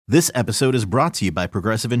This episode is brought to you by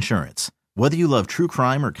Progressive Insurance. Whether you love true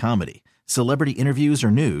crime or comedy, celebrity interviews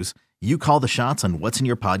or news, you call the shots on what's in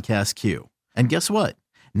your podcast queue. And guess what?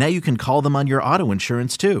 Now you can call them on your auto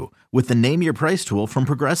insurance too with the Name Your Price tool from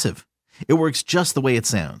Progressive. It works just the way it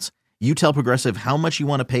sounds. You tell Progressive how much you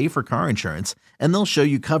want to pay for car insurance, and they'll show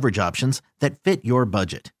you coverage options that fit your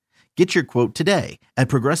budget. Get your quote today at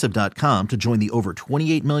Progressive.com to join the over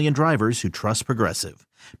 28 million drivers who trust Progressive.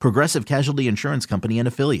 Progressive Casualty Insurance Company and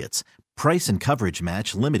Affiliates. Price and coverage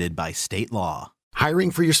match limited by state law. Hiring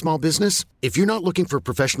for your small business? If you're not looking for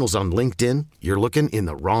professionals on LinkedIn, you're looking in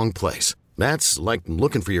the wrong place. That's like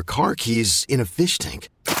looking for your car keys in a fish tank.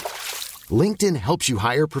 LinkedIn helps you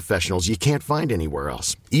hire professionals you can't find anywhere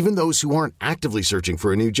else, even those who aren't actively searching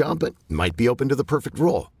for a new job but might be open to the perfect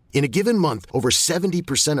role. In a given month, over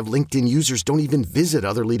 70% of LinkedIn users don't even visit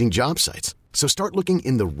other leading job sites. So start looking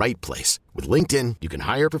in the right place. With LinkedIn, you can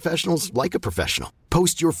hire professionals like a professional.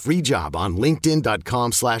 Post your free job on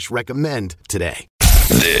linkedin.com/recommend today.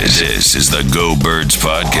 This is the Go Birds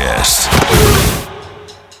Podcast.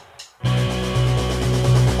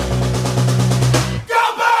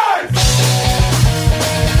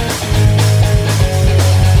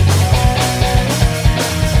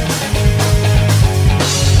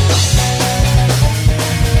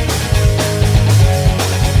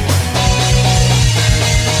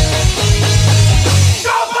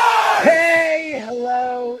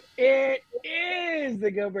 The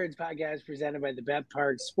Go Birds Podcast presented by the Bet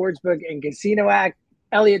Parks Sportsbook and Casino Act.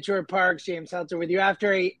 Elliot Shore-Parks, James Seltzer with you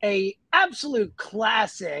after a absolute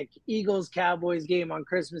classic Eagles-Cowboys game on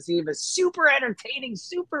Christmas Eve. A super entertaining,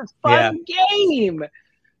 super fun game,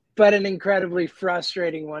 but an incredibly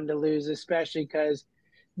frustrating one to lose, especially because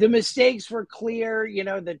the mistakes were clear, you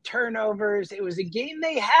know, the turnovers. It was a game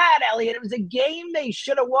they had, Elliot. It was a game they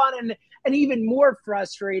should have won, and even more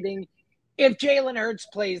frustrating, if Jalen Hurts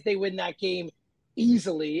plays, they win that game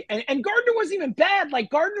easily. And Gardner wasn't even bad. Like,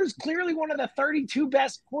 Gardner's clearly one of the 32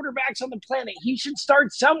 best quarterbacks on the planet. He should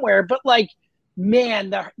start somewhere. But, like, man,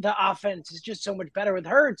 the offense is just so much better with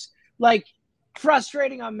Hurts. Like,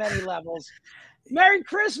 frustrating on many levels. Merry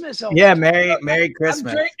Christmas. Almost. Yeah, Merry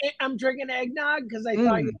Christmas. I'm drinking eggnog because I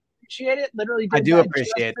thought you'd appreciate it. Literally, I do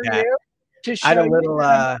appreciate that. To show I had a little.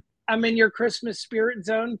 I'm in your Christmas spirit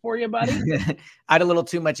zone for you, buddy. I had a little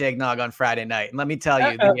too much eggnog on Friday night, and let me tell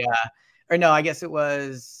you, I guess it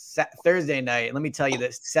was Thursday night. Let me tell you,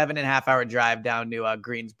 this 7.5-hour drive down to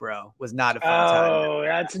Greensboro was not a fun time. Oh,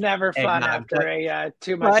 that's never fun after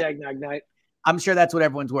too much eggnog night. I'm sure that's what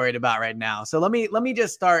everyone's worried about right now. So let me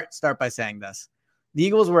just start by saying this: the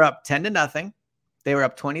Eagles were up 10-0. They were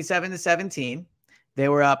up 27-17. They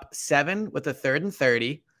were up 7 with a 3rd and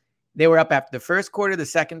 30. They were up after the first quarter, the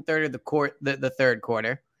second, third, or the third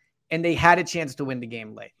quarter, and they had a chance to win the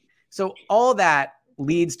game late. So all that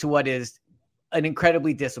leads to what is an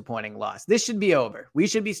incredibly disappointing loss. This should be over. We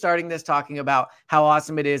should be starting this talking about how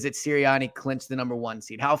awesome it is that Sirianni clinched the number 1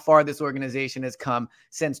 seed, how far this organization has come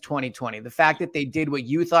since 2020. The fact that they did what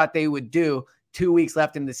you thought they would do 2 weeks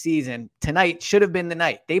left in the season, tonight should have been the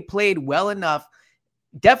night. They played well enough.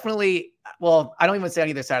 Definitely, well, I don't even say on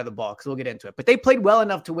either side of the ball because we'll get into it, but they played well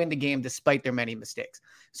enough to win the game despite their many mistakes.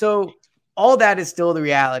 So all that is still the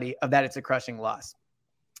reality of that it's a crushing loss.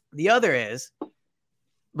 The other is,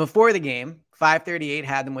 before the game, 538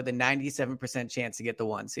 had them with a 97% chance to get the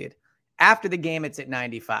 1 seed. After the game, it's at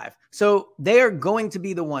 95. So they are going to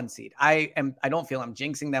be the 1 seed. I don't feel I'm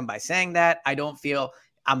jinxing them by saying that. I don't feel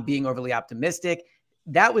I'm being overly optimistic.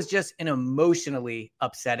 That was just an emotionally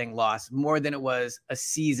upsetting loss more than it was a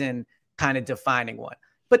season kind of defining one.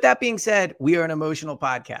 But that being said, we are an emotional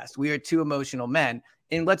podcast. We are 2 emotional men.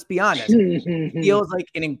 And let's be honest, it feels like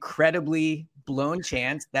an incredibly blown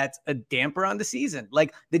chance that's a damper on the season.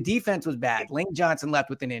 Like, the defense was bad. Lane Johnson left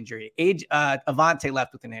with an injury. Avante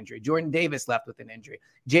left with an injury. Jordan Davis left with an injury.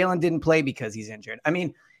 Jalen didn't play because he's injured. I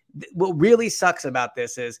mean, what really sucks about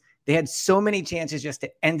this is they had so many chances just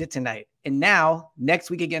to end it tonight. And now,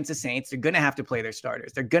 next week against the Saints, they're going to have to play their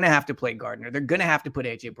starters. They're going to have to play Gardner. They're going to have to put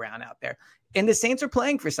A.J. Brown out there. And the Saints are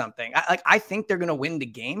playing for something. I think they're going to win the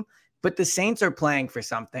game, but the Saints are playing for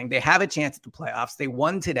something. They have a chance at the playoffs. They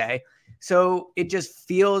won today. So it just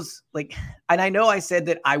feels like, and I know I said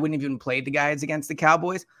that I wouldn't have even played the guys against the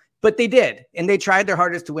Cowboys, but they did. And they tried their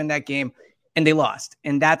hardest to win that game, and they lost.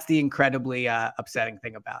 And that's the incredibly upsetting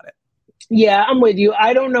thing about it. Yeah, I'm with you.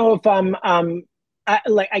 I don't know if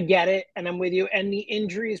I get it, and I'm with you. And the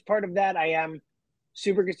injury is part of that. I am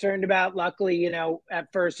super concerned about. Luckily, you know,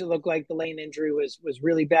 at first it looked like the Lane injury was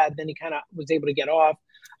really bad. Then he kind of was able to get off.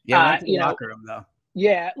 Yeah, went to the locker room though.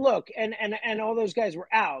 Yeah, look, and all those guys were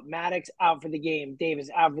out. Maddox out for the game, Davis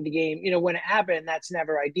out for the game. When it happened, that's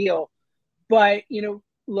never ideal. But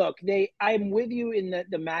look, I'm with you in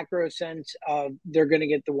the macro sense of they're going to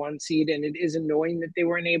get the 1 seed, and it is annoying that they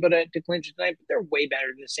weren't able to clinch it tonight. But they're way better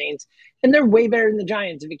than the Saints, and they're way better than the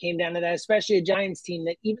Giants if it came down to that. Especially a Giants team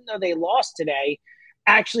that, even though they lost today,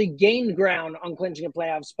 actually gained ground on clinching a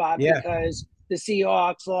playoff spot because the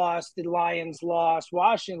Seahawks lost, the Lions lost,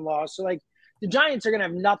 Washington lost. So the Giants are going to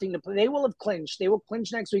have nothing to play. They will have clinched. They will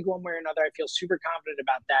clinch next week one way or another. I feel super confident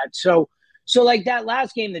about that. So that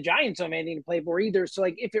last game, the Giants don't have anything to play for either. So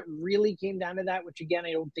if it really came down to that, which again,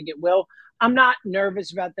 I don't think it will, I'm not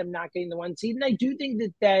nervous about them not getting the 1 seed. And I do think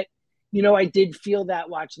that I did feel that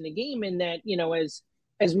watching the game, and that,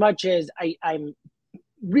 as much as I'm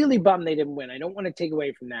really bummed they didn't win. I don't want to take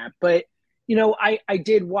away from that, but I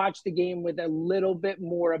did watch the game with a little bit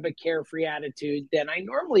more of a carefree attitude than I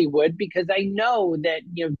normally would, because I know that,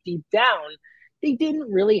 deep down, they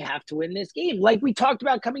didn't really have to win this game. Like we talked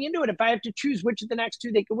about coming into it, if I have to choose which of the next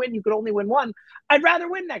two they could win, you could only win one. I'd rather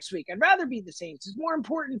win next week. I'd rather beat the Saints. It's more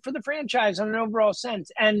important for the franchise on an overall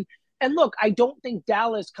sense. And look, I don't think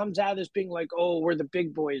Dallas comes out of this being like, oh, we're the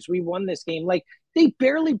big boys, we won this game. They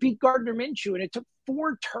barely beat Gardner Minshew, and it took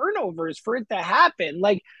 4 turnovers for it to happen.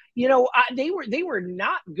 They were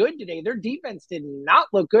not good today. Their defense did not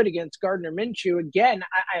look good against Gardner Minshew. Again,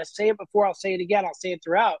 I say it before, I'll say it again, I'll say it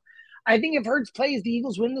throughout. I think if Hurts plays, the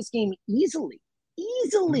Eagles win this game easily.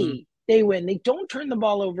 Mm-hmm. They win. They don't turn the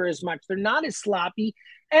ball over as much. They're not as sloppy.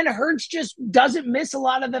 And Hurts just doesn't miss a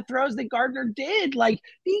lot of the throws that Gardner did. The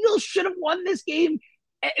Eagles should have won this game,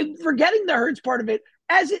 forgetting the Hurts part of it,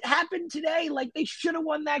 as it happened today. They should have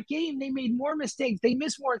won that game. They made more mistakes. They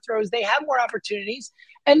missed more throws. They had more opportunities,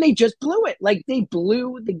 and they just blew it. They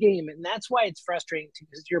blew the game. And that's why it's frustrating,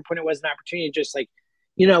 because to your point, it was an opportunity to just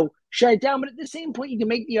shut it down. But at the same point, you can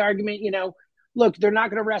make the argument, look, they're not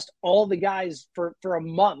going to rest all the guys for a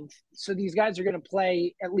month. So these guys are going to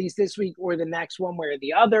play at least this week or the next, one way or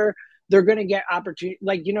the other. They're going to get opportunity.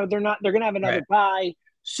 They're going to have another bye.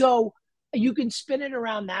 So you can spin it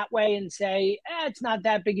around that way and say, it's not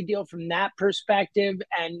that big a deal from that perspective,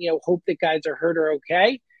 and, hope that guys are hurt or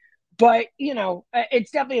okay. But,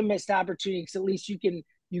 it's definitely a missed opportunity, because at least you can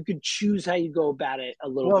choose how you go about it a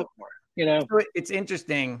little bit more. It's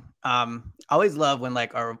interesting. I always love when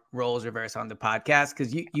our roles reverse on the podcast,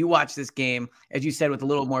 because you watch this game, as you said, with a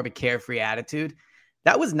little more of a carefree attitude.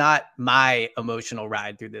 That was not my emotional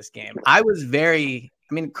ride through this game. I was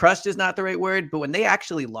crushed is not the right word, but when they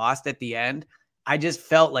actually lost at the end, I just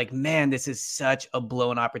felt like, man, this is such a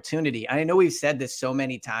blown opportunity. I know we've said this so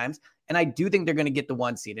many times, and I do think they're going to get the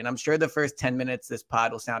 1 seed. And I'm sure the first 10 minutes, this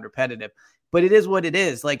pod will sound repetitive, but it is what it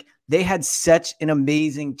is. They had such an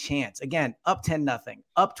amazing chance. Again, up 10-0,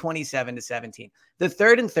 up 27-17. The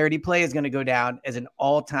 3rd and 30 play is going to go down as an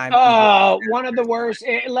all-time. Oh, one of the worst.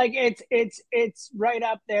 It's right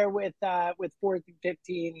up there with 4th and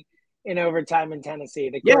 15 in overtime in Tennessee.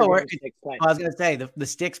 I was going to say the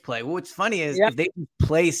sticks play. Well, what's funny is if they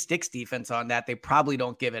play sticks defense on that, they probably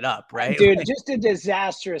don't give it up, right? Dude, just a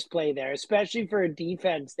disastrous play there, especially for a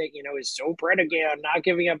defense that, is so predicated on not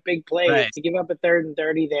giving up big plays, to give up a 3rd and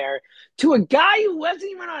 30 there to a guy who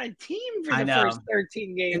wasn't even on a team for the first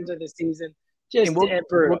 13 games of the season.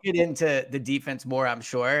 We'll get into the defense more, I'm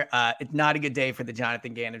sure. It's not a good day for the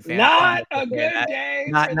Jonathan Gannon fans. Not a good day.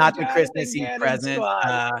 Not the Christmas Eve present.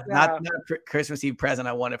 Not Christmas Eve present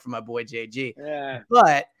I wanted from my boy JG. Yeah.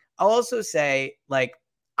 But I'll also say,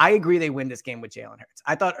 I agree they win this game with Jalen Hurts.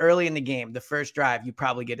 I thought early in the game, the first drive, you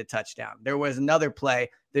probably get a touchdown. There was another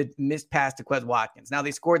play that missed pass to Quez Watkins. Now,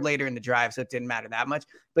 they scored later in the drive, so it didn't matter that much.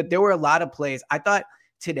 But there were a lot of plays. I thought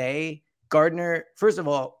today, Gardner, first of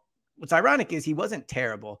all, what's ironic is he wasn't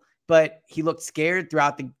terrible, but he looked scared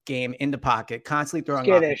throughout the game in the pocket, constantly throwing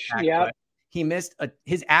skittish. Yeah, he missed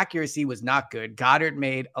his accuracy was not good. Goddard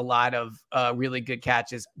made a lot of really good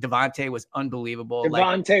catches. Devontae was unbelievable.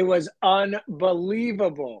 Was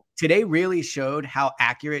unbelievable. Today really showed how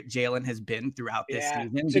accurate Jalen has been throughout this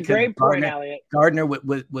season. It's a great point, Elliot. Gardner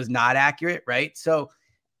was not accurate, right? So,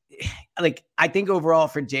 I think overall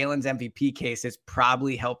for Jalen's MVP case, it's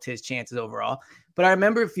probably helped his chances overall. But I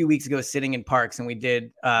remember a few weeks ago sitting in Parks, and we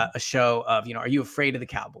did a show of, are you afraid of the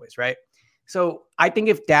Cowboys, right? So I think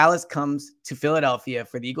if Dallas comes to Philadelphia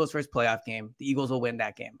for the Eagles' first playoff game, the Eagles will win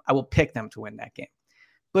that game. I will pick them to win that game.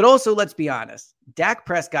 But also, let's be honest, Dak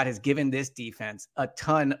Prescott has given this defense a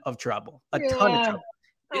ton of trouble. A ton of trouble.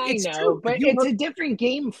 It's true, but it's a different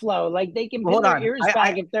game flow. They can pin their ears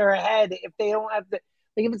back if they're ahead. If they don't have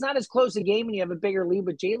if it's not as close a game and you have a bigger lead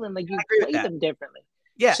with Jalen, you play them differently.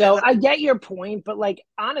 Yeah. So I get your point, but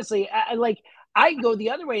honestly, I go the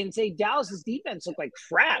other way and say Dallas's defense looked like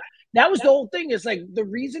crap. That was the whole thing. Is like the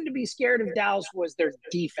reason to be scared of Dallas was their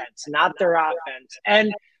defense, not their offense.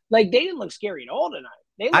 And like they didn't look scary at all tonight.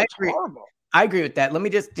 They looked horrible. I agree with that. Let me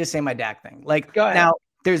just say my Dak thing. Like now,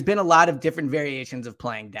 there's been a lot of different variations of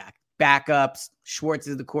playing Dak. Backups, Schwartz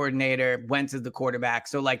is the coordinator, Wentz is the quarterback.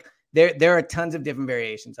 So like there are tons of different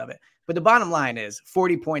variations of it. But the bottom line is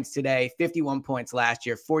 40 points today, 51 points last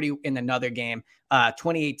year, 40 in another game.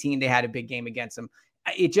 2018, they had a big game against them.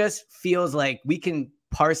 It just feels like we can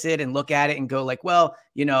parse it and look at it and go like, well,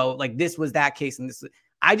 you know, like this was that case. And this,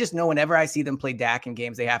 I just know whenever I see them play Dak in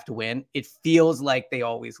games they have to win, it feels like they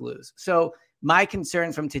always lose. So my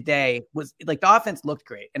concern from today was like the offense looked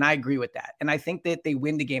great. And I agree with that. And I think that they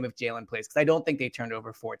win the game if Jalen plays because I don't think they turned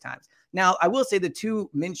over 4 times. Now, I will say the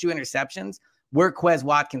 2 Minshew interceptions were Quez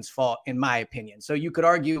Watkins' fault, in my opinion. So you could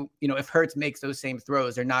argue, you know, if Hurts makes those same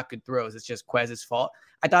throws, they're not good throws. It's just Quez's fault.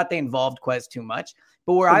 I thought they involved Quez too much.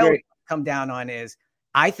 But where I always come down on is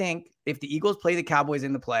I think if the Eagles play the Cowboys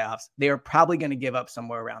in the playoffs, they are probably going to give up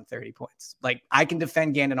somewhere around 30 points. Like I can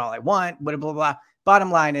defend Gannon all I want, blah, blah, blah.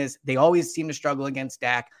 Bottom line is they always seem to struggle against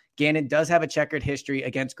Dak. Gannon does have a checkered history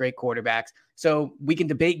against great quarterbacks. So we can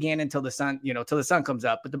debate Gannon till the sun comes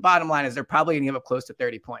up. But the bottom line is they're probably going to give up close to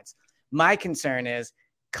 30 points. My concern is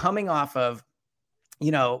coming off of,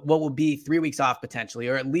 you know, what will be 3 weeks off potentially,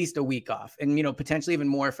 or at least a week off, and, you know, potentially even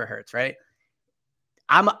more for Hurts, right?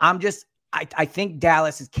 I think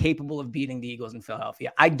Dallas is capable of beating the Eagles in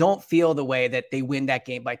Philadelphia. I don't feel the way that they win that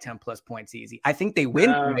game by 10 plus points easy. I think they win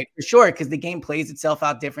right, for sure because the game plays itself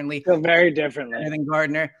out differently. So very differently than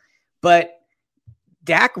Gardner. But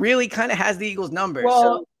Dak really kind of has the Eagles' numbers.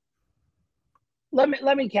 Well, so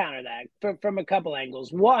let me counter that from a couple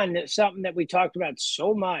angles. One, something that we talked about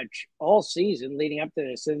so much all season leading up to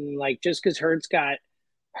this, and like just because Hurts got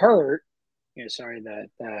hurt, you know, sorry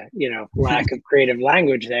the lack of creative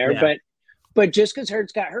language there, But just because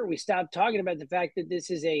Hurts got hurt, we stopped talking about the fact that this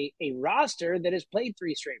is a roster that has played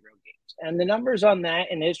 3 straight road games. And the numbers on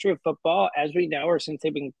that in the history of football, as we know, or since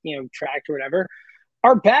they've been, you know, tracked or whatever,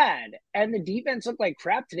 are bad. And the defense looked like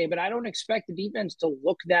crap today, but I don't expect the defense to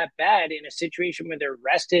look that bad in a situation where they're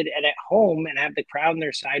rested and at home and have the crowd on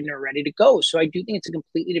their side and are ready to go. So I do think it's a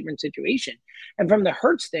completely different situation. And from the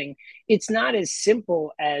Hurts thing, it's not as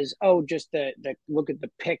simple as, just the look at the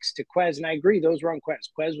picks to Quez. And I agree, those were on Quez.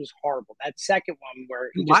 Quez was horrible. That second one where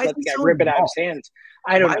he just let the guy rip it out of his hands.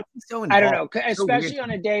 I don't know. Especially on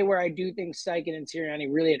a day where I do think Steichen and Sirianni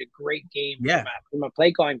really had a great game from a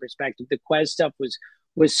play calling perspective. The Quez stuff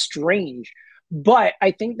was strange. But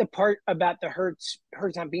I think the part about the Hurts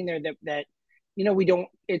not being there that you know,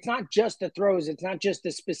 it's not just the throws, it's not just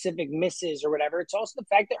the specific misses or whatever. It's also the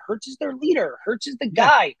fact that Hurts is their leader. Hurts is the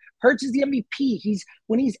guy. Hurts is the MVP.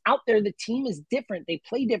 When he's out there, the team is different. They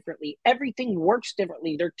play differently. Everything works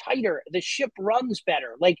differently. They're tighter. The ship runs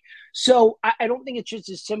better. Like, so I don't think it's just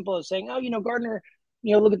as simple as saying, Gardner,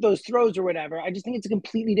 you know, look at those throws or whatever. I just think it's a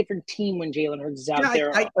completely different team when Jalen Hurts is out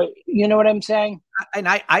there. You know what I'm saying? And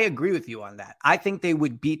I agree with you on that. I think they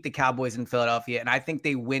would beat the Cowboys in Philadelphia, and I think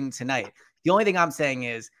they win tonight. The only thing I'm saying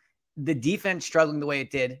is the defense struggling the way it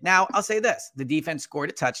did. Now, I'll say this. The defense scored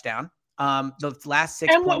a touchdown. The last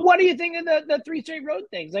 6 And what do you think of the 3 straight road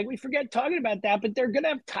things? Like, we forget talking about that, but they're going to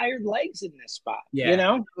have tired legs in this spot. Yeah. You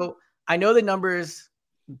know? So I know the numbers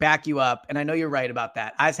back you up, and I know you're right about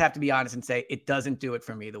that. I just have to be honest and say it doesn't do it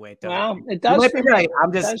for me the way it does. Well, it does for me.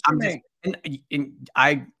 Right. And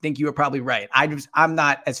I think you were probably right. I'm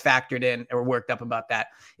not as factored in or worked up about that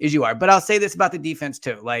as you are. But I'll say this about the defense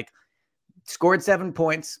too. Like, scored 7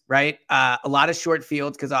 points, right? A lot of short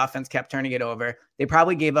fields because offense kept turning it over. They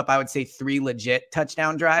probably gave up, I would say, 3 legit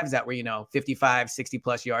touchdown drives that were, 55, 60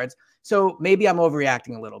 plus yards. So maybe I'm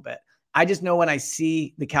overreacting a little bit. I just know when I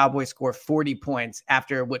see the Cowboys score 40 points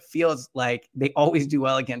after what feels like they always do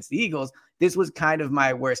well against the Eagles, this was kind of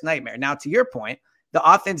my worst nightmare. Now, to your point, the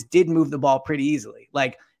offense did move the ball pretty easily.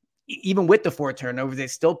 Like, even with the 4 turnovers, they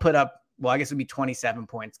still put up, well, I guess it would be 27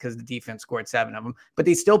 points because the defense scored 7 of them, but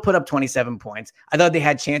they still put up 27 points. I thought they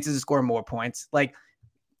had chances to score more points. Like,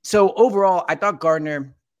 so overall, I thought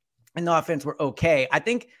Gardner and the offense were okay. I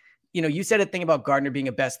think, you said a thing about Gardner being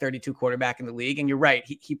a best 32 quarterback in the league, and you're right.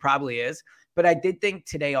 He probably is. But I did think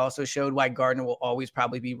today also showed why Gardner will always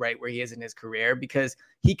probably be right where he is in his career, because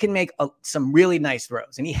he can make some really nice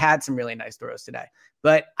throws, and he had some really nice throws today.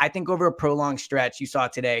 But I think over a prolonged stretch, you saw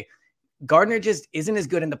today, Gardner just isn't as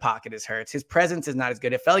good in the pocket as Hurts. His presence is not as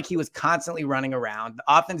good. It felt like he was constantly running around. The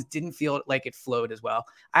offense didn't feel like it flowed as well.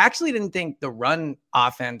 I actually didn't think the run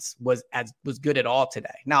offense was good at all today.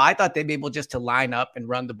 Now, I thought they'd be able just to line up and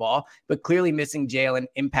run the ball, but clearly missing Jalen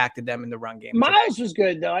impacted them in the run game. Miles was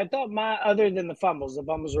good though. I thought other than the fumbles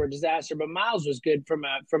were a disaster, but Miles was good from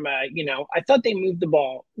a I thought they moved the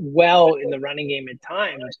ball well in the running game at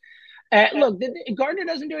times. Look, Gardner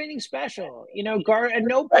doesn't do anything special. At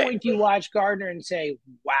no point do you watch Gardner and say,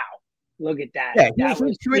 wow, look at that. Yeah, that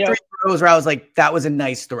was 2 or 3 throws where I was like, that was a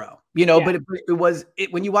nice throw. But it was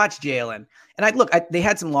when you watch Jalen, and they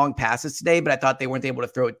had some long passes today, but I thought they weren't able to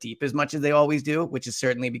throw it deep as much as they always do, which is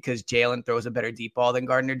certainly because Jalen throws a better deep ball than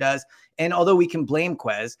Gardner does. And although we can blame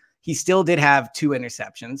Quez, he still did have 2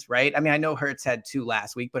 interceptions, right? I mean, I know Hurts had 2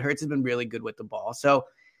 last week, but Hurts has been really good with the ball. So,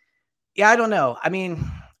 yeah, I don't know. I mean,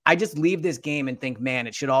 I just leave this game and think, man,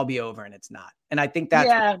 it should all be over, and it's not. And I think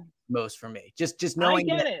that's most for me. Just knowing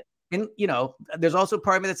it. And, there's also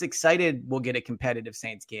part of me that's excited we'll get a competitive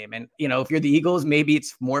Saints game. And, if you're the Eagles, maybe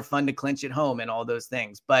it's more fun to clinch at home and all those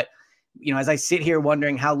things. But, as I sit here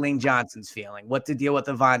wondering how Lane Johnson's feeling, what the deal with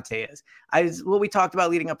Avonte is, what we talked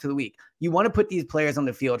about leading up to the week. You want to put these players on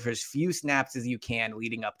the field for as few snaps as you can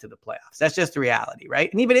leading up to the playoffs. That's just the reality,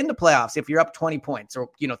 right? And even in the playoffs, if you're up 20 points or,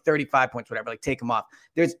 35 points, whatever, take them off.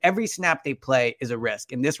 There's every snap they play is a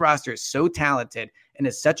risk. And this roster is so talented and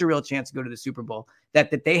has such a real chance to go to the Super Bowl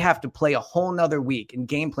that they have to play a whole nother week and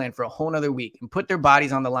game plan for a whole nother week and put their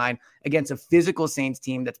bodies on the line against a physical Saints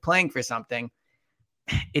team that's playing for something.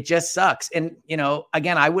 It just sucks. And,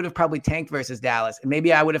 again, I would have probably tanked versus Dallas, and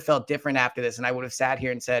maybe I would have felt different after this. And I would have sat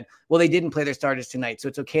here and said, well, they didn't play their starters tonight, so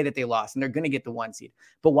it's okay that they lost and they're going to get the 1 seed.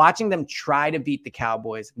 But watching them try to beat the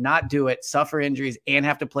Cowboys, not do it, suffer injuries, and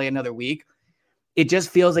have to play another week, it just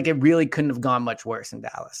feels like it really couldn't have gone much worse in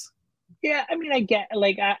Dallas. Yeah. I mean, I get,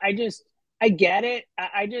 I get it.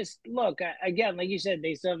 I just look again, like you said,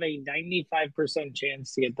 they still have a 95%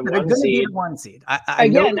 chance to get the 1 seed. One seed.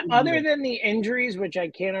 Other than the injuries, which I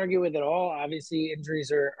can't argue with at all. Obviously,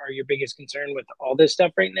 injuries are your biggest concern with all this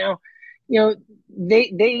stuff right now.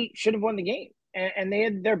 They should have won the game, and they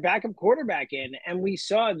had their backup quarterback in, and we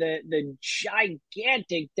saw the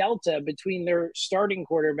gigantic delta between their starting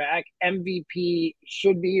quarterback, MVP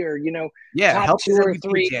should be, or top 2 or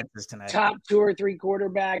 3 chances tonight. Top 2 or 3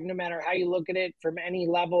 quarterback, no matter how you look at it, from any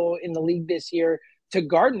level in the league this year, to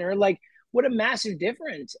Gardner. Like, what a massive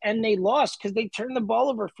difference! And they lost because they turned the ball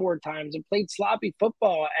over 4 times and played sloppy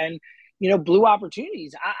football and blew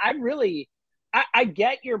opportunities. I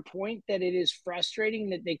get your point that it is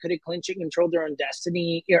frustrating that they could have clinched and controlled their own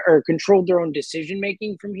destiny or controlled their own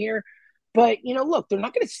decision-making from here. But, look, they're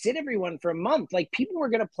not going to sit everyone for a month. Like, people were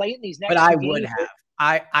going to play in these next games. But I would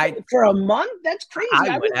have. For a month? That's crazy.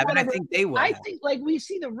 I would have, and I think they would. I think, we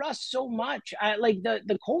see the rust so much.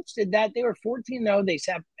 The Colts did that. They were 14-0. They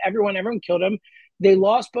sat everyone killed them. They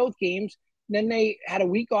lost both games. Then they had a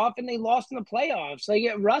week off, and they lost in the playoffs.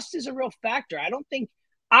 Rust is a real factor.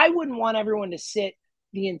 I wouldn't want everyone to sit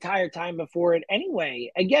the entire time before it anyway.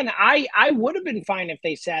 Again, I would have been fine if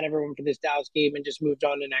they sat everyone for this Dallas game and just moved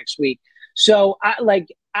on to next week. So I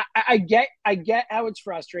get how it's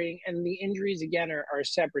frustrating, and the injuries again are a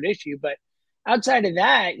separate issue. But outside of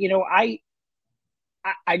that,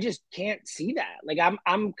 I just can't see that.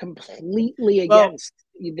 I'm completely against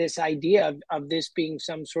this idea of this being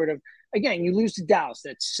some sort of, again, you lose to Dallas,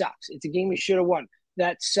 that sucks. It's a game we should have won.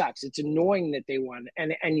 That sucks. It's annoying that they won,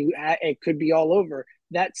 and it could be all over.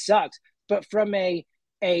 That sucks. But from a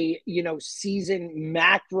season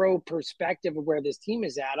macro perspective of where this team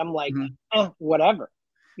is at, I'm like, whatever.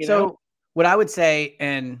 What I would say,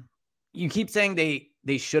 and you keep saying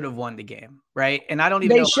they should have won the game, right? And I don't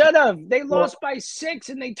even know. They should have. They lost by 6,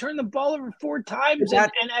 and they turned the ball over 4 times and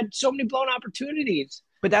had so many blown opportunities.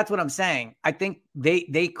 But that's what I'm saying. I think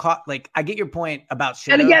they caught, I get your point about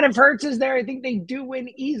shit. And again, if Hurts is there, I think they do win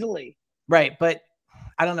easily. Right. But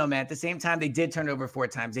I don't know, man. At the same time, they did turn it over 4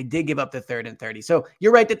 times. They did give up the 3rd and 30. So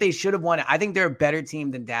you're right that they should have won it. I think they're a better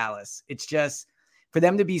team than Dallas. It's just for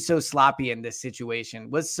them to be so sloppy in this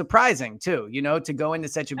situation was surprising too, to go into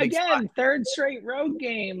such a big spot. 3rd straight road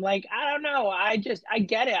game. I don't know. I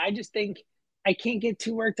get it. I just think I can't get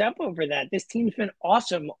too worked up over that. This team's been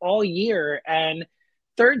awesome all year, and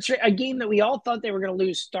 3rd straight, a game that we all thought they were going to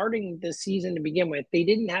lose starting the season to begin with. They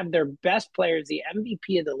didn't have their best players, the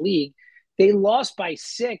MVP of the league. They lost by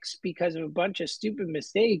 6 because of a bunch of stupid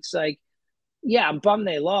mistakes. I'm bummed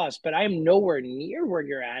they lost, but I am nowhere near where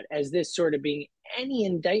you're at as this sort of being any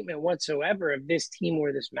indictment whatsoever of this team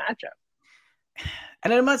or this matchup.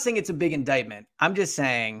 And I'm not saying it's a big indictment. I'm just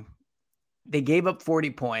saying they gave up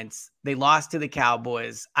 40 points. They lost to the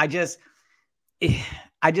Cowboys.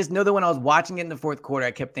 I just know that when I was watching it in the fourth quarter,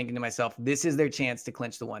 I kept thinking to myself, this is their chance to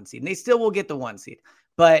clinch the 1 seed. And they still will get the 1 seed.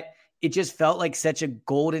 But it just felt like such a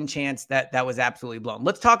golden chance that was absolutely blown.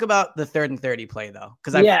 Let's talk about the 3rd and 30 play, though.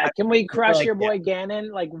 Can we crush your boy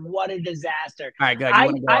Gannon? Like, what a disaster. All right, good.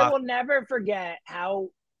 I will never forget how,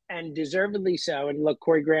 and deservedly so, and look,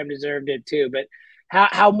 Corey Graham deserved it too, but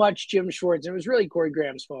how much Jim Schwartz, and it was really Corey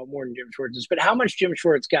Graham's fault more than Jim Schwartz's, but how much Jim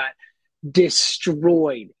Schwartz got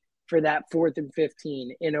destroyed for that 4th and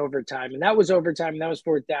 15 in overtime. And that was overtime. That was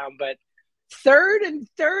 4th down, but 3rd and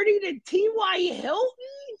 30 to T.Y. Hilton?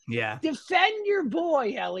 Yeah. Defend your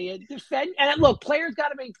boy, Elliot. Defend. And look, players got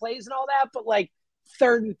to make plays and all that, but like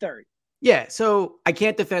 3rd and 30. Yeah. So I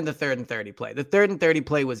can't defend the 3rd and 30 play. The 3rd and 30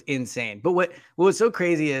 play was insane. But what was so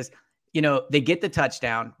crazy is, they get the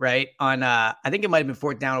touchdown, right? On, I think it might've been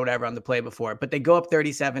 4th down or whatever on the play before, but they go up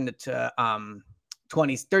 37 to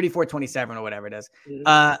 34-27 or whatever it is.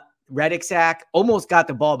 Mm-hmm. Reddick sack, almost got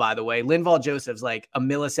the ball, by the way. Linval Joseph's like a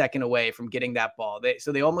millisecond away from getting that ball.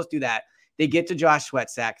 So they almost do that. They get to Josh Sweat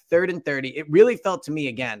sack, 3rd and 30. It really felt to me,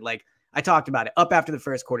 again, like I talked about it, up after the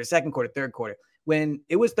first quarter, second quarter, third quarter. When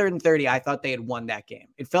it was 3rd and 30, I thought they had won that game.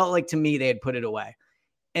 It felt like to me they had put it away.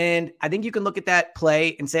 And I think you can look at that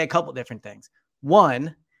play and say a couple different things.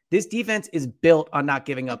 One, this defense is built on not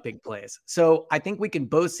giving up big plays. So I think we can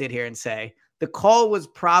both sit here and say the call was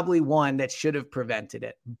probably one that should have prevented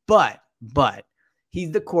it. But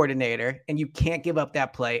he's the coordinator, and you can't give up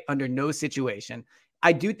that play under no situation.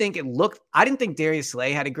 I do think I didn't think Darius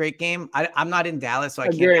Slay had a great game. I'm not in Dallas, so I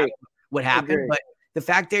can't ask what happened. But the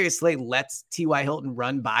fact Darius Slay lets T.Y. Hilton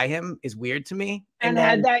run by him is weird to me. And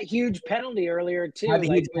had that huge penalty earlier too. Had the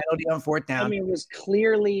huge penalty on 4th down. I mean, it was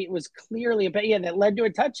clearly that led to a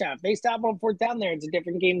touchdown. If they stop on 4th down there, it's a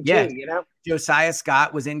different game too, Josiah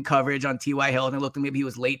Scott was in coverage on T.Y. Hilton. It looked like maybe he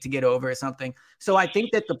was late to get over or something. So I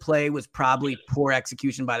think that the play was probably poor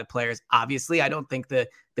execution by the players. Obviously, I don't think the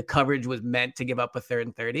coverage was meant to give up a 3rd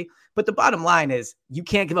and 30. But the bottom line is you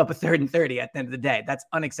can't give up a 3rd and 30 at the end of the day. That's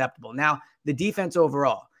unacceptable. Now, the defense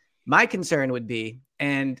overall, my concern would be,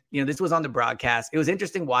 and this was on the broadcast. It was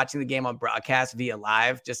interesting watching the game on broadcast via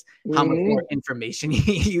live, just how much more information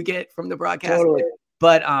you get from the broadcast. Totally.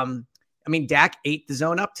 But Dak ate the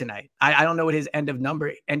zone up tonight. I don't know what his end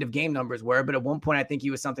of game numbers were, but at one point I think he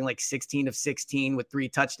was something like 16 of 16 with 3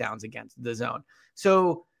 touchdowns against the zone.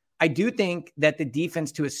 So I do think that the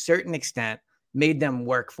defense, to a certain extent, made them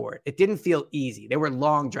work for it. It didn't feel easy. They were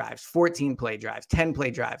long drives, 14 play drives, 10 play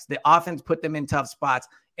drives. The offense put them in tough spots.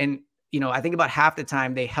 And, I think about half the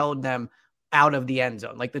time they held them out of the end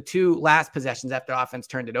zone. Like the 2 last possessions after offense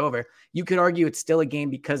turned it over, you could argue it's still a game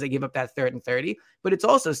because they give up that 3rd and 30, but it's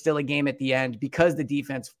also still a game at the end because the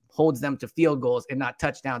defense holds them to field goals and not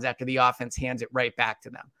touchdowns after the offense hands it right back to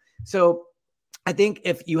them. So I think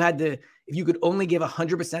if you could only give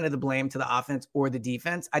 100% of the blame to the offense or the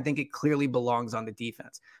defense, I think it clearly belongs on the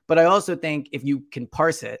defense. But I also think if you can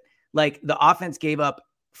parse it, like the offense gave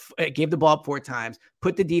the ball up 4 times,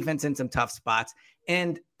 put the defense in some tough spots.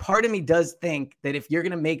 And part of me does think that if you're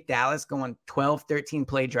going to make Dallas go on 12, 13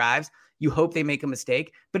 play drives, you hope they make a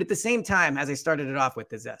mistake. But at the same time, as I started it off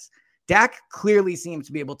with, is this. Dak clearly seems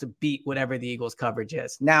to be able to beat whatever the Eagles coverage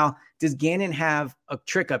is. Now, does Gannon have a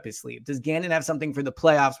trick up his sleeve? Does Gannon have something for the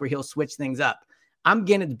playoffs where he'll switch things up? I'm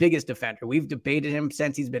Gannon's biggest defender. We've debated him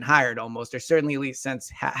since he's been hired almost, or certainly at least since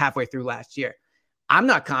halfway through last year. I'm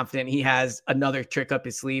not confident he has another trick up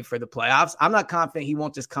his sleeve for the playoffs. I'm not confident he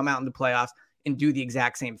won't just come out in the playoffs and do the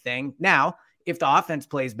exact same thing. Now, if the offense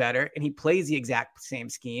plays better and he plays the exact same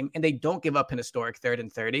scheme and they don't give up an historic 3rd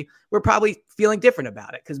and 30, we're probably feeling different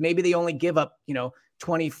about it because maybe they only give up,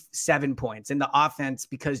 27 points, and the offense,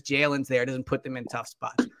 because Jalen's there, doesn't put them in tough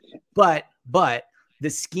spots. But the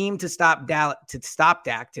scheme to stop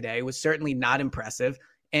Dak today was certainly not impressive,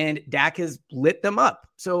 and Dak has lit them up.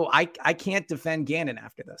 So I can't defend Gannon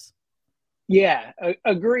after this. Yeah,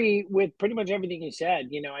 agree with pretty much everything you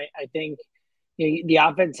said. I think the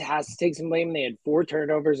offense has to take some blame. They had 4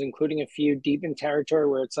 turnovers, including a few deep in territory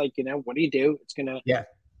where it's like, what do you do? It's you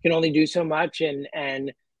can only do so much. And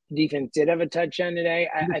the defense did have a touchdown today.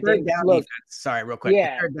 I think. Look, sorry, real quick.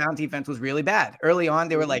 Yeah. The third down defense was really bad. Early on,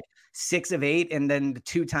 they were like 6 of 8, and then the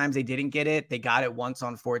 2 times they didn't get it, they got it once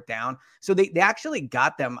on 4th down. So they actually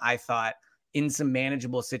got them, I thought, in some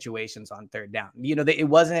manageable situations on 3rd down. It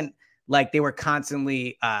wasn't like they were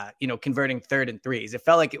constantly, converting 3rd and 3s. It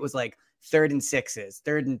felt like it was like 3rd and 6s,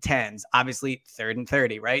 3rd and 10s, obviously 3rd and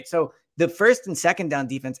 30, right? So the 1st and 2nd down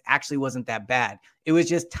defense actually wasn't that bad. It was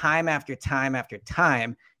just time after time after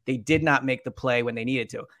time, They did not make the play when they needed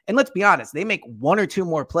to. And let's be honest, they make one or two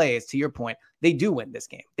more plays, to your point, they do win this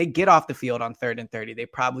game. They get off the field on 3rd and 30. They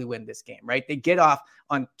probably win this game, right? They get off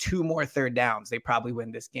on 2 more 3rd downs. They probably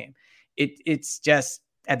win this game. It's just,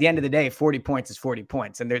 at the end of the day, 40 points is 40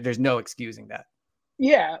 points, and there's no excusing that.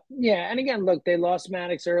 Yeah. And again, look, they lost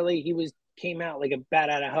Maddox early. He came out like a bat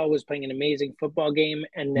out of hell, was playing an amazing football game,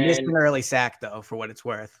 and then missed an early sack, though, for what it's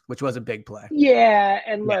worth, which was a big play. Yeah,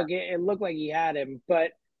 and look, it looked like he had him,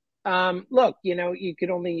 but look, you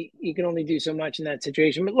can only do so much in that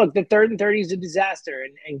situation. But look, the 3rd and 30 is a disaster,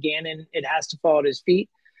 and Gannon, it has to fall at his feet.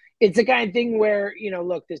 It's the kind of thing where,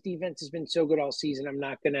 look, this defense has been so good all season. I'm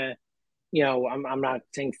not gonna, I'm not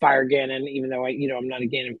saying fire Gannon, even though I'm not a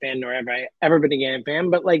Gannon fan, nor have I ever been a Gannon fan.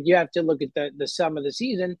 But like, you have to look at the sum of the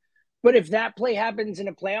season. But if that play happens in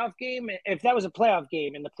a playoff game, if that was a playoff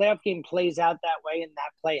game and the playoff game plays out that way and that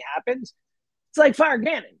play happens, it's like fire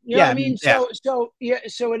Gannon. You know what I mean? Yeah. So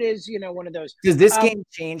it is, one of those. Does this game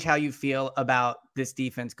change how you feel about this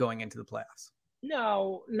defense going into the playoffs?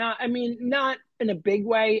 No, not in a big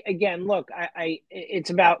way. Again, look, it's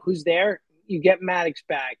about who's there. You get Maddox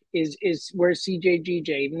back. Is where's CJ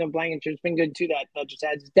even though Blankenship's been good too, that just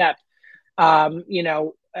adds depth.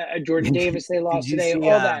 Jordan Davis, they lost today, all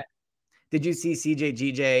that. Did you see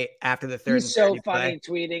CJ after the 3rd? He's so funny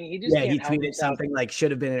tweeting. He tweeted something like should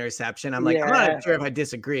have been an interception. I'm like, I'm not sure if I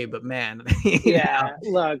disagree, but man.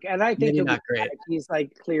 Look, and I think not great. He's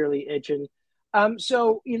like clearly itching.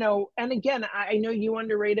 So, and again, I know you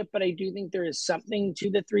underrate it, but I do think there is something to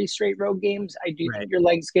the 3 straight road games. I do think your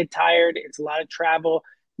legs get tired. It's a lot of travel.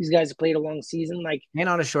 These guys have played a long season, and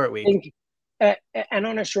on a short week. And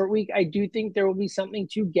on a short week, I do think there will be something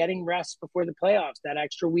to getting rest before the playoffs, that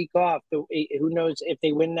extra week off. Who knows if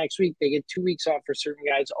they win next week, they get 2 weeks off for certain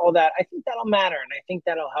guys, all that. I think that'll matter, and I think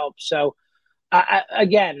that'll help. So,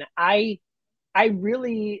 again, I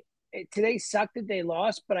really – today sucked that they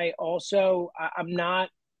lost, but I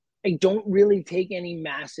don't really take any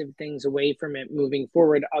massive things away from it moving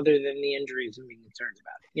forward other than the injuries and being concerned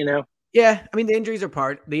about it, Yeah, I mean, the injuries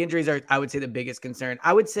are, I would say, the biggest concern.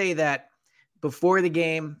 I would say that before the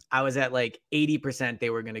game, I was at like 80%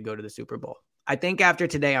 they were going to go to the Super Bowl. I think after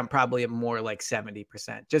today, I'm probably at more like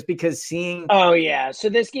 70%, just because seeing. Oh yeah, so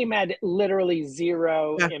this game had literally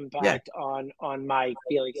zero impact on my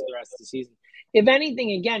feelings for the rest of the season. If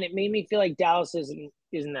anything, again, it made me feel like Dallas isn't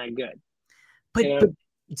that good. But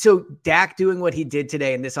so Dak doing what he did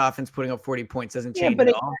today and this offense putting up 40 points doesn't change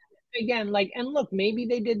at all. Again, and look, maybe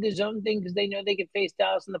they did the zone thing because they know they could face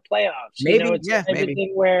Dallas in the playoffs. Maybe, it's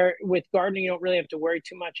everything where with Gardner, you don't really have to worry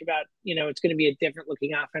too much about, it's going to be a different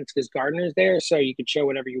looking offense because Gardner's there. So you could show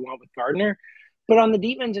whatever you want with Gardner. But on the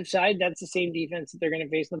defensive side, that's the same defense that they're going to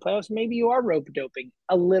face in the playoffs. Maybe you are rope doping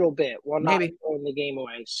a little bit while not throwing the game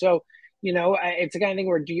away. So, it's the kind of thing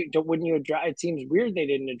where wouldn't you adjust? It seems weird they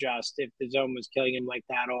didn't adjust if the zone was killing him like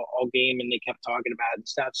that all game and they kept talking about it and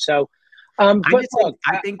stuff. So, I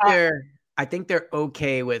think they're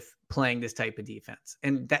okay with playing this type of defense,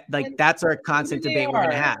 and that's our constant debate we're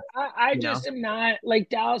going to have. I just am not like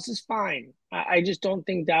Dallas is fine. I just don't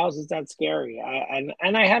think Dallas is that scary.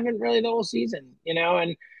 And I haven't really the whole season,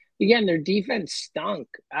 And again, their defense stunk.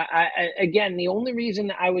 Again, the only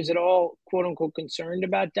reason I was at all quote unquote concerned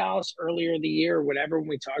about Dallas earlier in the year or whatever when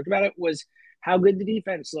we talked about it was how good the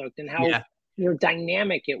defense looked and how.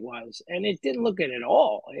 Dynamic it was, and it didn't look good at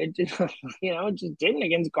all. It just, it just didn't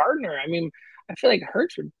against Gardner. I mean, I feel like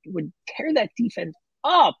Hurts would tear that defense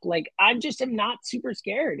up. Like, I just am not super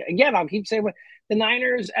scared. Again, I'll keep saying the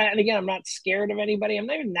Niners, and again, I'm not scared of anybody. I'm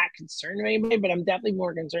not even that concerned of anybody, but I'm definitely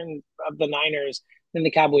more concerned of the Niners than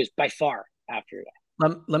the Cowboys by far after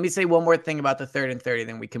that. Let me say one more thing about the 3rd and 30,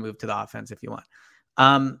 then we can move to the offense if you want.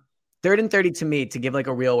 3rd and 30 to me, to give like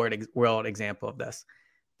a real world example of this.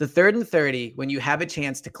 The 3rd and 30, when you have a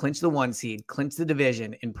chance to clinch the 1 seed, clinch the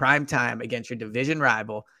division in prime time against your division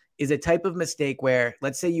rival, is a type of mistake where,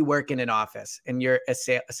 let's say you work in an office and you're a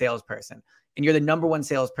salesperson and you're the number 1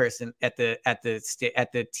 salesperson at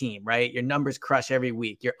the team, right? Your numbers crush every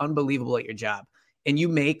week. You're unbelievable at your job. And you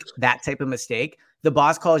make that type of mistake. The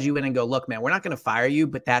boss calls you in and go, look, man, we're not going to fire you,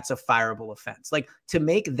 but that's a fireable offense. Like, to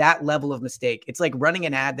make that level of mistake, it's like running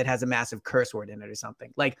an ad that has a massive curse word in it or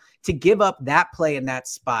something. Like, to give up that play in that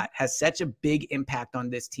spot has such a big impact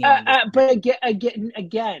on this team. But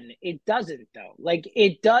again, it doesn't though. Like,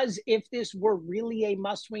 it does if this were really a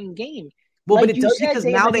must-win game. Well, like but it does because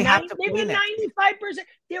now they have to win it. 95%.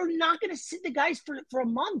 They're not going to sit the guys for a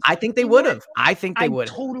month. I think they would have. I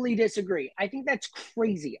totally disagree. I think that's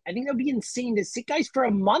crazy. I think that would be insane to sit guys for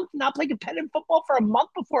a month, not play competitive football for a month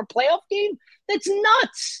before a playoff game. That's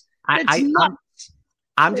nuts. That's nuts.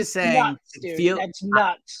 I'm just saying, nuts, dude. That's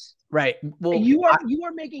nuts. Right. Well, you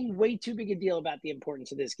are making way too big a deal about the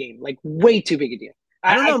importance of this game. Like way too big a deal.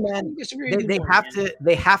 I don't know, man.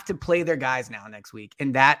 They have to play their guys now next week,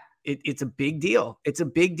 and that it's a big deal. It's a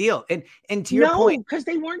big deal. And to your point, because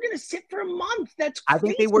they weren't going to sit for a month. That's crazy. I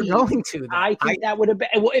think they were going to. I think that would have been.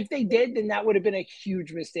 Well, if they did, then that would have been a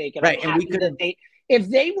huge mistake. And right. I'm happy that if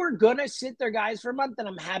they were going to sit their guys for a month, then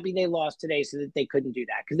I'm happy they lost today so that they couldn't do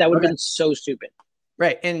that, because that would have been so stupid.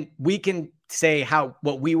 Right. And we can say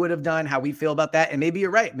what we would have done, how we feel about that. And maybe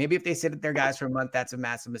you're right. Maybe if they sit their guys for a month, that's a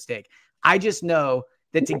massive mistake. I just know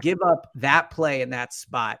that to give up that play in that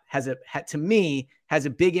spot has a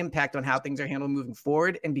big impact on how things are handled moving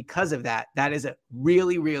forward. And because of that, that is a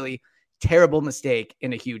really, really terrible mistake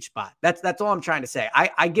in a huge spot. That's all I'm trying to say.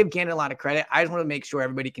 I give Gannon a lot of credit. I just want to make sure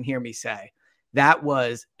everybody can hear me say that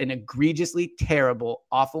was an egregiously terrible,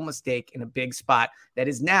 awful mistake in a big spot that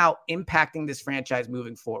is now impacting this franchise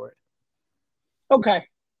moving forward. Okay.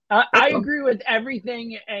 I agree with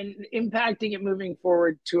everything, and impacting it moving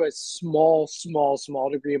forward to a small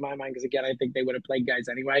degree in my mind, because, again, I think they would have played guys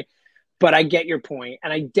anyway. But I get your point,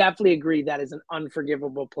 and I definitely agree that is an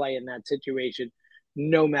unforgivable play in that situation,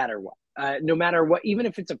 no matter what. Even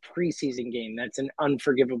if it's a preseason game, that's an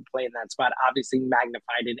unforgivable play in that spot, obviously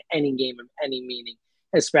magnified in any game of any meaning,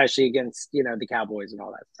 especially against, the Cowboys and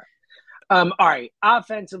all that stuff. All right.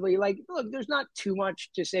 Offensively, look, there's not too much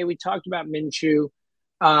to say. We talked about Minshew.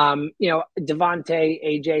 Devontae,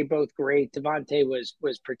 AJ, both great. Devontae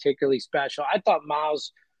was particularly special. I thought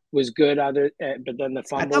Miles was good, but then the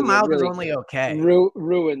fumble. I thought Miles was only okay.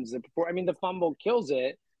 Ruins it. The fumble kills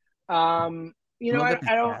it. I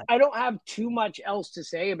don't have too much else to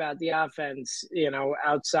say about the offense,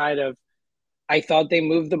 outside of I thought they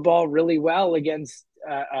moved the ball really well against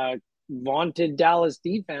a vaunted Dallas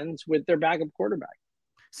defense with their backup quarterback.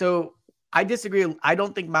 So I disagree. I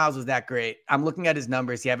don't think Miles was that great. I'm looking at his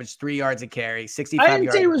numbers. He averaged 3 yards a carry, 65 yards. I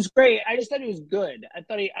didn't say he was great. I just thought he was good. I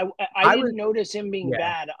thought I didn't notice him being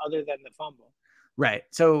bad other than the fumble. Right.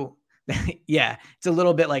 So yeah, it's a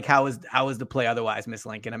little bit like how was the play otherwise, Miss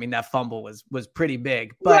Lincoln? I mean, that fumble was pretty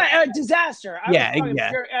big, but a disaster.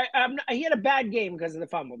 He had a bad game because of the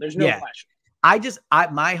fumble. There's no question.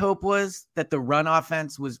 My hope was that the running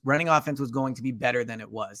offense was going to be better than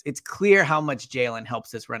it was. It's clear how much Jalen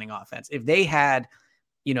helps this running offense. If they had,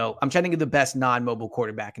 I'm trying to think of the best non-mobile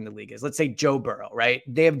quarterback in the league is, let's say Joe Burrow, right?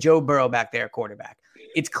 They have Joe Burrow back there, quarterback.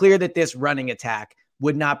 It's clear that this running attack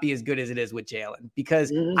would not be as good as it is with Jalen,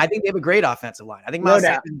 because I think they have a great offensive line. I think Miles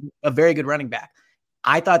is a very good running back.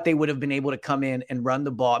 I thought they would have been able to come in and run the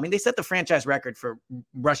ball. I mean, they set the franchise record for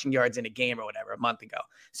rushing yards in a game or whatever a month ago.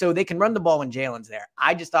 So they can run the ball when Jalen's there.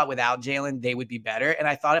 I just thought without Jalen, they would be better. And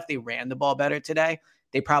I thought if they ran the ball better today,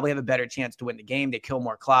 they probably have a better chance to win the game. They kill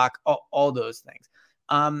more clock, all those things.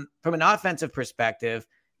 From an offensive perspective,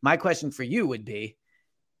 my question for you would be,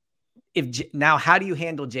 now, how do you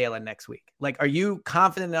handle Jalen next week? Are you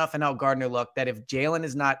confident enough in how Gardner looked that if Jalen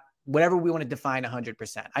is not, whatever we want to define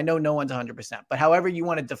 100%, I know no one's 100%, but however you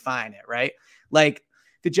want to define it, right?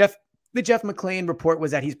 The Jeff McClain report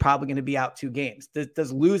was that he's probably going to be out 2 games.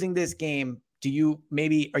 Does losing this game, are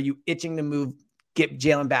you itching to get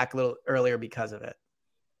Jalen back a little earlier because of it?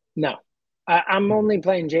 No, I'm only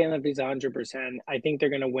playing Jalen if he's 100%. I think they're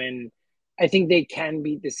going to win. I think they can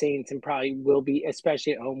beat the Saints, and probably will be,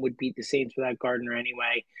 especially at home, would beat the Saints without Gardner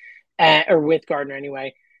anyway, or with Gardner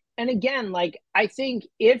anyway. And again, I think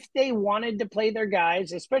if they wanted to play their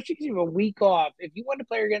guys, especially because you have a week off, if you want to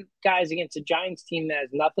play your guys against a Giants team that has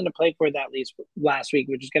nothing to play for that least last week,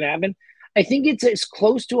 which is going to happen, I think it's as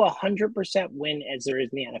close to 100% win as there is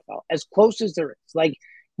in the NFL, as close as there is.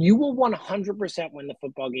 You will 100% win the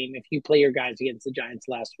football game if you play your guys against the Giants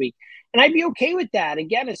last week. And I'd be okay with that.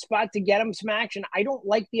 Again, a spot to get them some action. I don't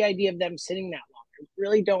like the idea of them sitting that long. I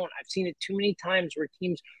really don't. I've seen it too many times where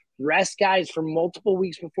teams rest guys for multiple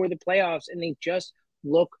weeks before the playoffs, and they just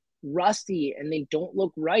look rusty and they don't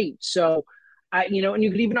look right. So, and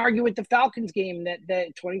you could even argue with the Falcons game that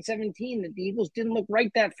 2017, that the Eagles didn't look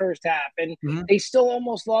right that first half, and they still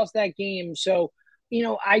almost lost that game. So,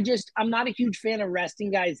 I'm not a huge fan of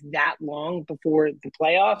resting guys that long before the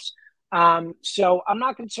playoffs. So I'm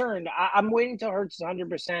not concerned. I'm waiting till Hurts is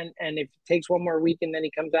 100%. And if it takes one more week and then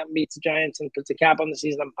he comes out and beats the Giants and puts a cap on the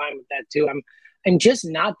season, I'm fine with that too. I'm just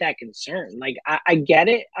not that concerned. I get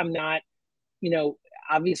it. I'm not,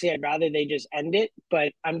 obviously I'd rather they just end it,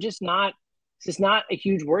 but I'm just not, it's not a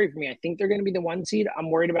huge worry for me. I think they're going to be the 1 seed. I'm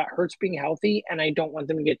worried about Hurts being healthy, and I don't want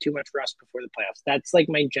them to get too much rest before the playoffs. That's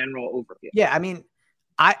my general overview. Yeah. I mean,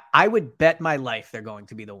 I would bet my life they're going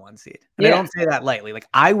to be the 1 seed. And I don't say that lightly.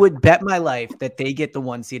 I would bet my life that they get the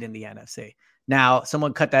 1 seed in the NFC. Now,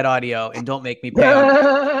 someone cut that audio and don't make me pay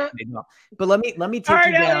on it. But let me take All right,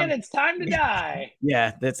 you down. Elliot, it's time to die.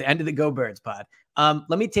 Yeah, that's the end of the Go Birds pod.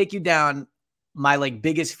 Let me take you down my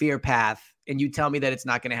biggest fear path, and you tell me that it's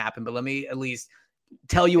not going to happen. But let me at least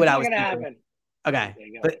tell you what I was thinking. Happen. Okay,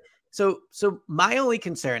 but so my only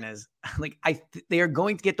concern is they are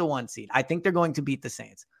going to get the 1 seed. I think they're going to beat the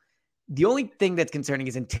Saints. The only thing that's concerning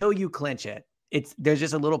is until you clinch it, there's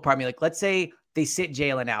just a little part of me let's say they sit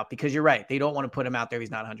Jalen out, because you're right, they don't want to put him out there. He's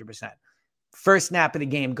not 100%. First snap of the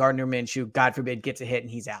game, Gardner Minshew, God forbid, gets a hit and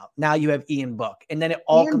he's out. Now you have Ian Book, and then it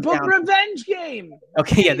all comes down. Revenge game.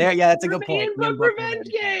 Okay, yeah, that's a good point. Ian Book revenge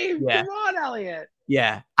game. Yeah. Come on, Elliot.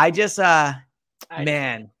 Yeah, I just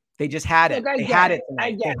man, they just had it. They had it.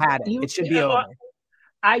 They had it. It should be over.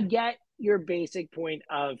 I get your basic point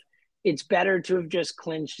of it's better to have just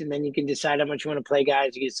clinched, and then you can decide how much you want to play,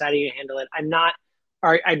 guys. You can decide how you handle it.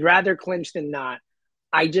 I'd rather clinch than not.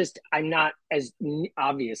 I'm not as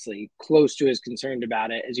obviously close to as concerned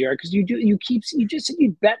about it as you are, because you just said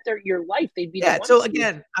you'd bet your life they'd be. Yeah. So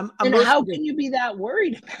again, how can you be that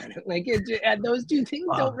worried about it? Those two things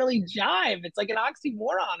don't really jive. It's like an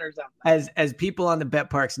oxymoron or something. As people on the Bet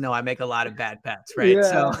Parks know, I make a lot of bad bets, right? Yeah,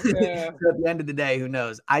 so, yeah. So at the end of the day, who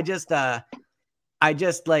knows? I'm trying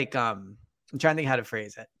to think how to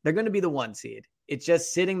phrase it. They're going to be the 1 seed. It's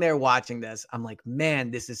just sitting there watching this. I'm like,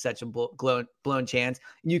 man, this is such a blown chance.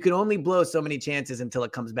 And you can only blow so many chances until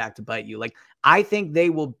it comes back to bite you. I think they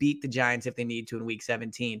will beat the Giants if they need to in week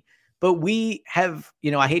 17. But we have,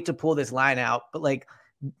 I hate to pull this line out, but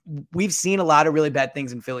we've seen a lot of really bad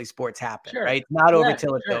things in Philly sports happen, right? Not over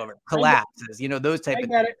till it's over. Collapses, those type of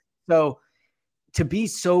things. So to be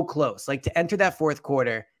so close, to enter that fourth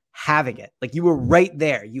quarter, having it, you were right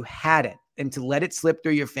there, you had it, and to let it slip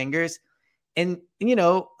through your fingers. And,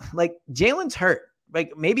 Jalen's hurt.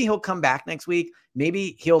 Maybe he'll come back next week.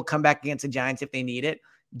 Maybe he'll come back against the Giants if they need it.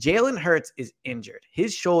 Jalen Hurts is injured.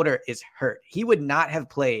 His shoulder is hurt. He would not have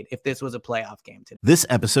played if this was a playoff game today. This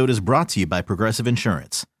episode is brought to you by Progressive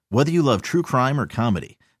Insurance. Whether you love true crime or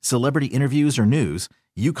comedy, celebrity interviews or news,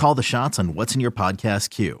 you call the shots on what's in your podcast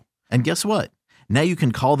queue. And guess what? Now you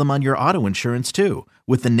can call them on your auto insurance too,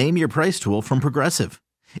 with the Name Your Price tool from Progressive.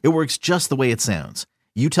 It works just the way it sounds.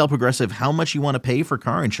 You tell Progressive how much you want to pay for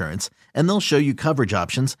car insurance, and they'll show you coverage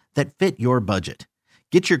options that fit your budget.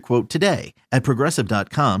 Get your quote today at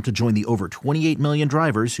Progressive.com to join the over 28 million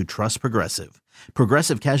drivers who trust Progressive.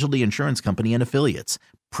 Progressive Casualty Insurance Company and Affiliates.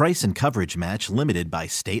 Price and coverage match limited by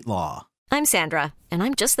state law. I'm Sandra, and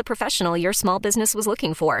I'm just the professional your small business was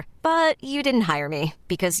looking for. But you didn't hire me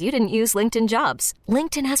because you didn't use LinkedIn Jobs.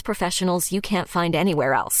 LinkedIn has professionals you can't find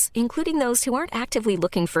anywhere else, including those who aren't actively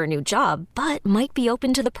looking for a new job, but might be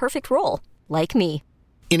open to the perfect role, like me.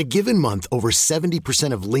 In a given month, over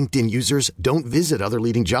 70% of LinkedIn users don't visit other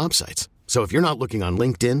leading job sites. So if you're not looking on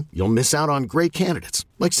LinkedIn, you'll miss out on great candidates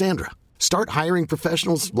like Sandra. Start hiring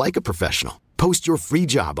professionals like a professional. Post your free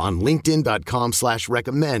job on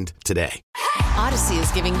linkedin.com/recommend today. Odyssey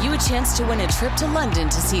is giving you a chance to win a trip to London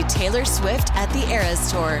to see Taylor Swift at the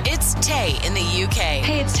Eras Tour. It's Tay in the UK.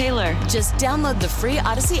 Hey, it's Taylor. Just download the free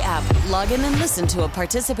Odyssey app, log in and listen to a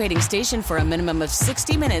participating station for a minimum of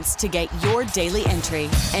 60 minutes to get your daily entry.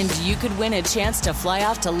 And you could win a chance to fly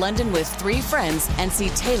off to London with 3 friends and see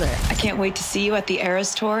Taylor. I can't wait to see you at the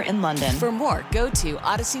Eras Tour in London. For more, go to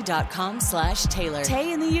odyssey.com/Taylor.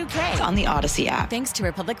 Tay in the UK. It's on the Odyssey app. Thanks to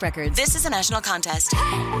Republic Records. This is a national contest.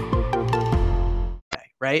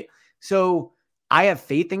 Right? So I have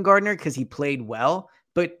faith in Gardner because he played well,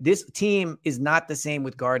 but this team is not the same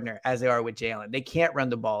with Gardner as they are with Jalen. They can't run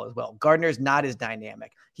the ball as well. Gardner's not as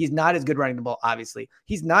dynamic. He's not as good running the ball, obviously.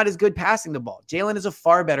 He's not as good passing the ball. Jalen is a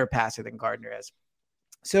far better passer than Gardner is.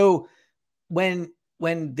 So when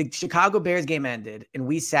the Chicago Bears game ended and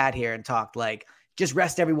we sat here and talked just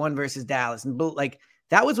rest everyone versus Dallas, and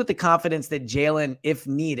that was with the confidence that Jalen, if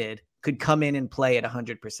needed, could come in and play at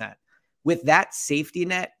 100%. With that safety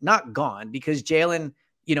net not gone, because Jalen,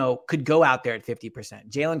 could go out there at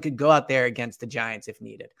 50%. Jalen could go out there against the Giants if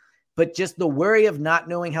needed. But just the worry of not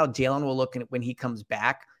knowing how Jalen will look when he comes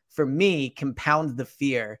back, for me, compounds the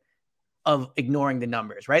fear of ignoring the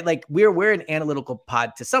numbers, right? We're an analytical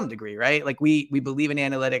pod to some degree, right? We believe in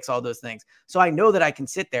analytics, all those things. So I know that I can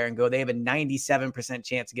sit there and go, they have a 97%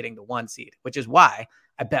 chance of getting the 1 seed, which is why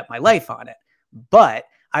I bet my life on it. But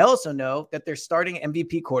I also know that their starting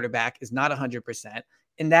MVP quarterback is not 100%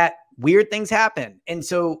 and that weird things happen. And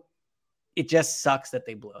so it just sucks that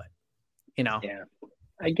they blew it, Yeah,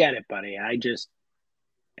 I get it, buddy. I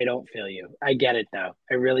don't feel you. I get it, though.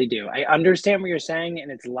 I really do. I understand what you're saying, and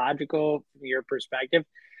it's logical from your perspective.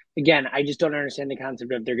 Again, I just don't understand the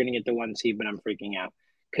concept of they're going to get the 1 seed, but I'm freaking out.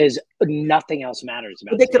 because nothing else matters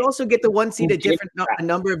about. But they could also get the one seed a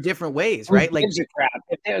number of different ways, right? Who gives a crap?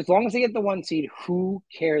 As long as they get the one seed, who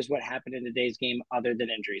cares what happened in today's game other than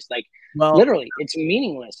injuries? Like, literally, it's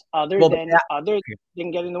meaningless other than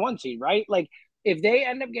getting the one seed, right? Like, if they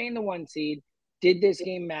end up getting the one seed, did this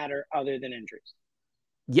game matter other than injuries?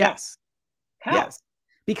 Yes. How? Yes.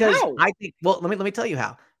 Because How? I think, let me tell you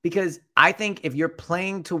how. Because I think if you're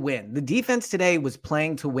playing to win, the defense today was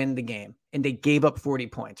playing to win the game and they gave up 40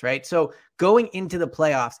 points, right? So going into the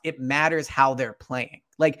playoffs, it matters how they're playing.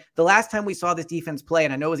 Like the last time we saw this defense play,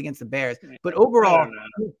 and I know it was against the Bears, but overall,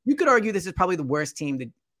 you could argue this is probably the worst team to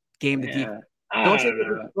game the defense. Don't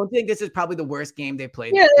you think this is probably the worst game they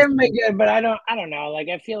played? Yeah, they're good, but I don't know. Like,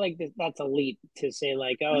 I feel like that's elite to say,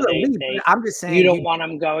 like, I'm just saying you don't want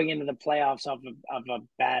them going into the playoffs of a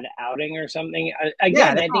bad outing or something.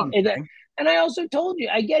 Again, I think, and I also told you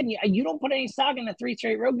again, you don't put any stock in the 3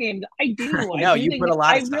 straight road games. I do. No, you put a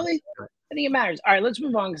lot of stock. I think it matters. All right, let's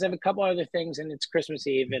move on because I have a couple other things, and it's Christmas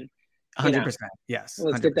Eve, and 100%. Yes,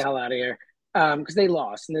 let's 100%. get the hell out of here because they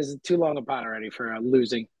lost, and this is too long a pot already for a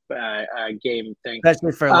losing game thing.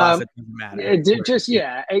 Especially for a loss, it doesn't matter.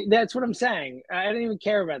 That's what I'm saying. I didn't even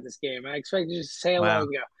care about this game. I expected to just sail out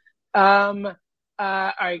and go.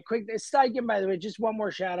 All right, quick. Steichen, by the way, just one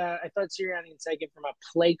more shout out. I thought Sirianni and Steichen, from a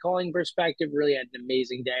play calling perspective, really had an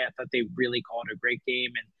amazing day. I thought they really called a great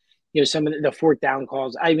game, and some of the fourth down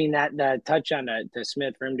calls. I mean, that touchdown to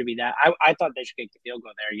Smith for him to be that. I thought they should kick the field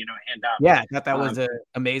goal there. Hand up. Yeah, I thought that was an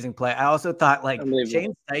amazing play. I also thought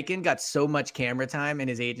Shane Steichen got so much camera time, and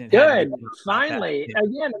his agent. Good, finally.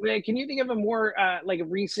 Again, can you think of a more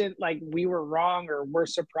recent we were wrong or we're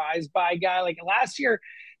surprised by guy like last year?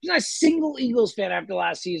 There's not a single Eagles fan after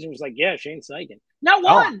last season was like, yeah, Shane Steichen. Not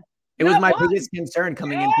one. It was my biggest concern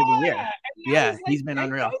coming into the year. Yeah, he's been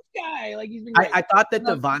unreal. He's been great. I thought that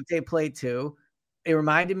Devontae play too. It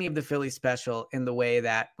reminded me of the Philly special in the way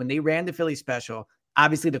that when they ran the Philly special,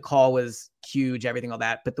 obviously the call was huge, everything, all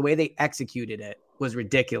that. But the way they executed it was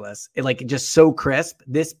ridiculous. It just so crisp.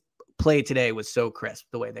 This play today was so crisp,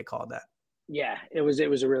 the way they called that. Yeah, it was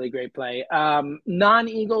a really great play.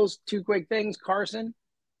 Non-Eagles, 2 quick things. Carson.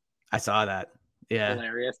 I saw that. Yeah.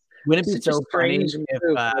 Hilarious. Wouldn't it be so strange if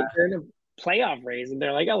they're in a playoff race and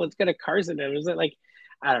they're like, oh, let's get a Carson. It was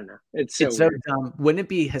I don't know. It's so dumb. Wouldn't it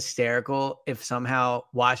be hysterical if somehow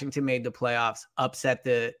Washington made the playoffs, upset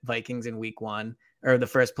the Vikings in week 1 or the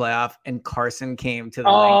first playoff, and Carson came to the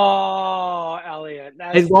ring? Oh, Elliot.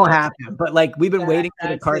 It won't happen. But we've been waiting for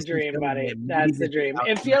the Carson dream, buddy. That's the dream.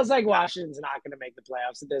 It feels like Washington's not going to make the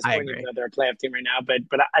playoffs at this point, even though they're a playoff team right now. But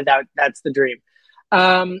that's the dream.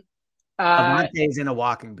 Avante's in a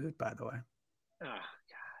walking boot, by the way. Oh, God.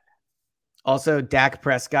 Also, Dak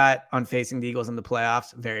Prescott on facing the Eagles in the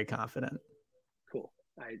playoffs, very confident. Cool.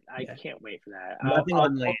 I can't wait for that. Nothing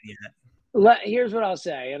on land yet. Here's what I'll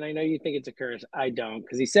say, and I know you think it's a curse. I don't,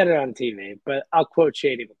 because he said it on TV, but I'll quote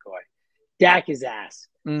Shady McCoy. Dak is ass.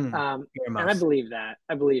 And I believe that.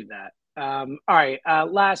 All right,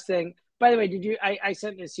 last thing. By the way, I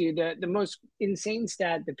sent this to you. The most insane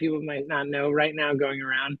stat that people might not know right now going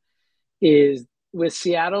around is with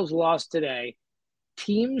Seattle's loss today,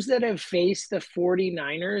 teams that have faced the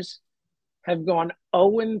 49ers have gone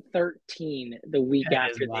 0-13 the week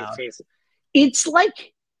after they face it. It's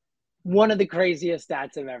like one of the craziest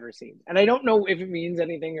stats I've ever seen. And I don't know if it means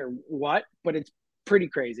anything or what, but it's pretty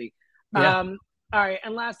crazy. Yeah. All right,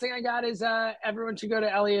 and last thing I got is everyone should go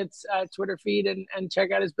to Elliot's Twitter feed and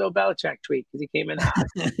check out his Bill Belichick tweet because he came in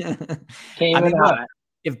hot.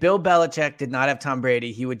 If Bill Belichick did not have Tom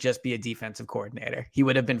Brady, he would just be a defensive coordinator. He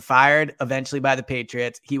would have been fired eventually by the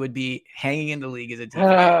Patriots. He would be hanging in the league as a defensive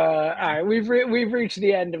coordinator. All right, we've reached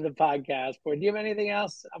the end of the podcast. Boy, do you have anything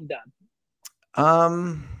else? I'm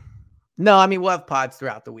done. No, I mean, we'll have pods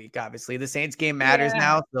throughout the week, obviously. The Saints game matters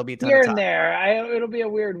now. So there'll be a ton here of and there. It'll be a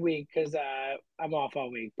weird week because I'm off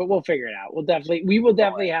all week, but we'll figure it out. We will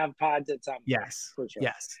definitely have pods at some point. Yes. For sure.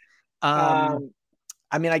 Yes.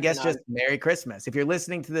 I mean, I guess just Merry Christmas. If you're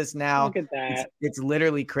listening to this now, look at that. It's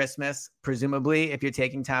literally Christmas, presumably, if you're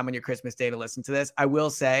taking time on your Christmas day to listen to this. I will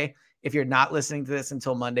say, if you're not listening to this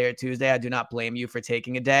until Monday or Tuesday, I do not blame you for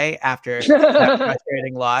taking a day after that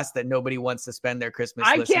frustrating loss that nobody wants to spend their Christmas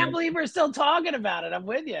listening. I can't believe we're still talking about it. I'm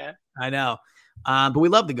with you. I know. But we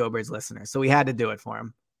love the Go Birds listeners, so we had to do it for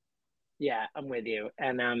them. Yeah, I'm with you.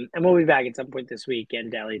 And we'll be back at some point this week.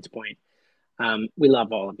 And Elliot's point. We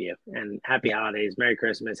love all of you, and happy holidays, Merry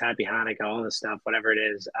Christmas, happy Hanukkah, all this stuff, whatever it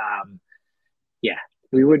is. Yeah,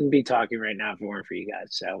 we wouldn't be talking right now if it weren't for you guys.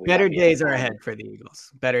 So better days are ahead for the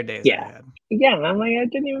Eagles. Better days are ahead. Yeah, I'm like,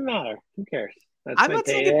 it didn't even matter. Who cares? I'm not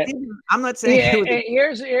saying.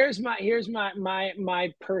 Here's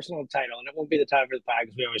my personal title, and it won't be the title for the pod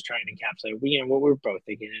because we always try and encapsulate what we're both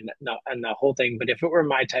thinking and the whole thing. But if it were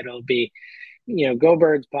my title, it'd be, Go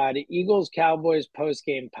Birds Pod, Eagles Cowboys post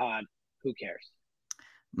game pod. Who cares?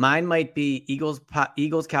 Mine might be Eagles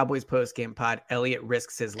Cowboys post game pod. Elliot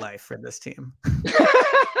risks his life for this team.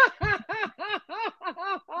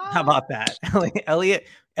 How about that?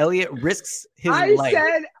 Elliot risks his life.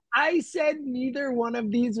 I said neither one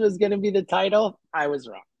of these was going to be the title. I was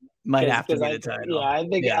wrong. Might have to be the title. Yeah, I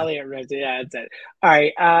think Elliot ripped it. Yeah, that's it. All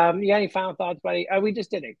right. You got any final thoughts, buddy? We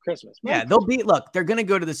just did it. Christmas. Yeah, they're going to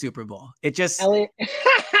go to the Super Bowl. It just Elliot. They're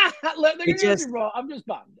going to go to the Super Bowl. I'm just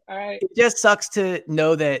bummed. All right. It just sucks to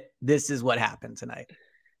know that this is what happened tonight.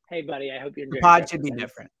 Hey, buddy. I hope you enjoyed. The pod should be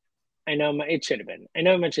different. I know it should have been. I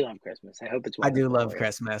know how much you love Christmas. I hope it's. I do love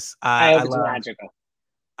Christmas. I hope it's magical.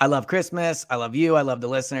 I love Christmas. I love you. I love the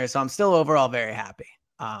listeners. So I'm still overall very happy.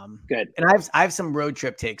 Good. And I have some road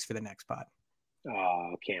trip takes for the next pod.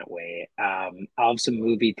 Oh, can't wait. I'll have some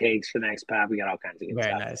movie takes for the next pod. We got all kinds of good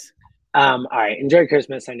stuff. Very nice. All right. Enjoy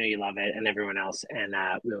Christmas. I know you love it, and everyone else. And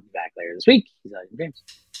we'll be back later this week. He's Elliot James.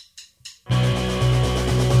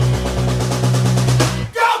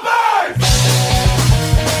 Go Birds!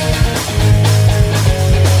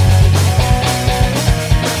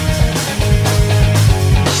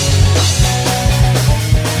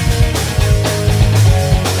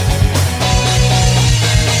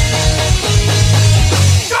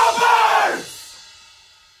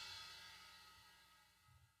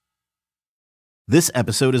 This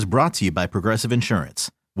episode is brought to you by Progressive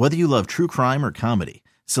Insurance. Whether you love true crime or comedy,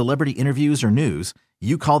 celebrity interviews or news,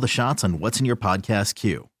 you call the shots on what's in your podcast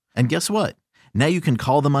queue. And guess what? Now you can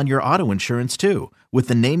call them on your auto insurance too with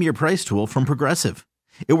the Name Your Price tool from Progressive.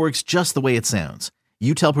 It works just the way it sounds.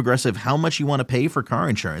 You tell Progressive how much you want to pay for car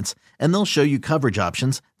insurance, and they'll show you coverage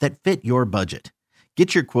options that fit your budget.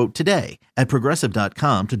 Get your quote today at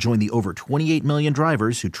Progressive.com to join the over 28 million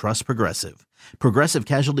drivers who trust Progressive. Progressive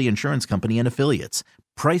Casualty Insurance Company and Affiliates.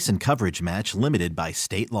 Price and coverage match limited by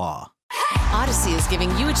state law. Odyssey is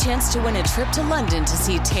giving you a chance to win a trip to London to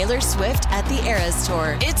see Taylor Swift at the Eras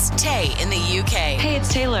Tour. It's Tay in the UK. Hey,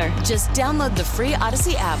 it's Taylor. Just download the free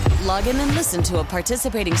Odyssey app, log in and listen to a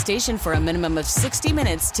participating station for a minimum of 60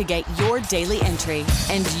 minutes to get your daily entry.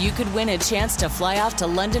 And you could win a chance to fly off to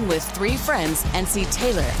London with 3 friends and see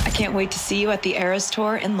Taylor. I can't wait to see you at the Eras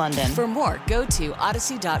Tour in London. For more, go to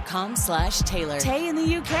odyssey.com/Taylor. Tay in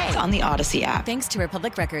the UK. It's on the Odyssey app. Thanks to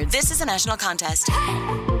Republic Records. This is a national contest.